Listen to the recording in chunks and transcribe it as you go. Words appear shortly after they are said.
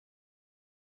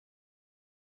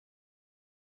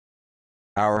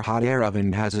Our hot air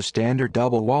oven has a standard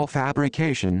double-wall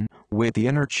fabrication, with the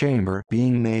inner chamber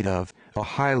being made of a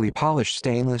highly polished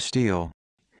stainless steel.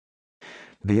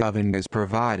 The oven is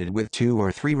provided with 2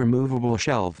 or 3 removable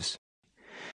shelves.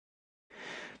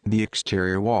 The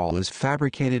exterior wall is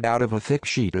fabricated out of a thick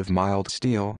sheet of mild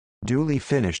steel, duly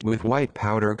finished with white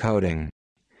powder coating.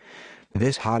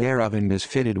 This hot air oven is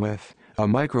fitted with a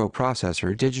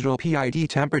microprocessor digital PID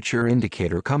temperature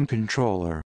indicator cum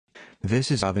controller.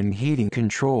 This is oven heating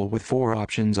control with 4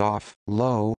 options: off,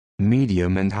 low,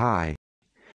 medium and high.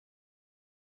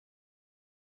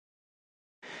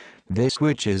 This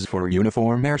switch is for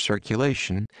uniform air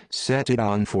circulation. Set it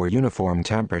on for uniform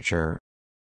temperature.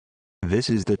 This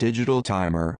is the digital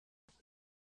timer.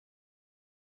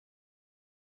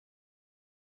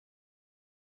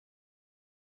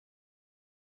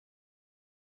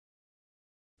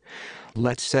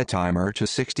 Let's set timer to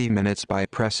 60 minutes by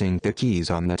pressing the keys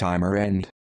on the timer end.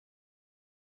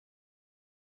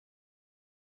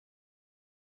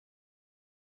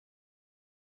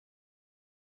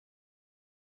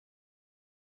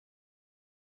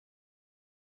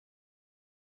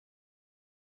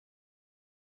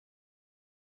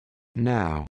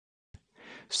 Now,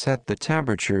 set the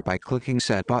temperature by clicking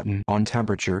Set button on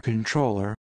temperature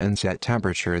controller, and set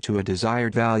temperature to a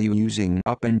desired value using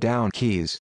up and down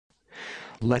keys.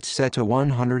 Let's set to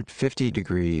 150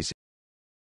 degrees.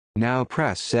 Now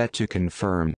press Set to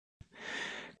confirm.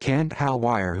 Kanthal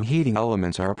wire heating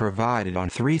elements are provided on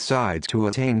 3 sides to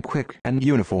attain quick and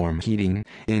uniform heating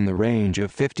in the range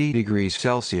of 50 degrees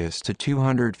Celsius to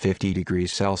 250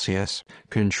 degrees Celsius,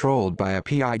 controlled by a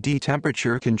PID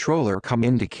temperature controller cum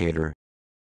indicator.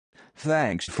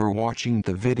 Thanks for watching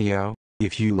the video.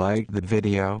 If you liked the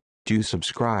video, do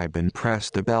subscribe and press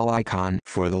the bell icon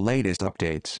for the latest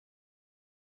updates.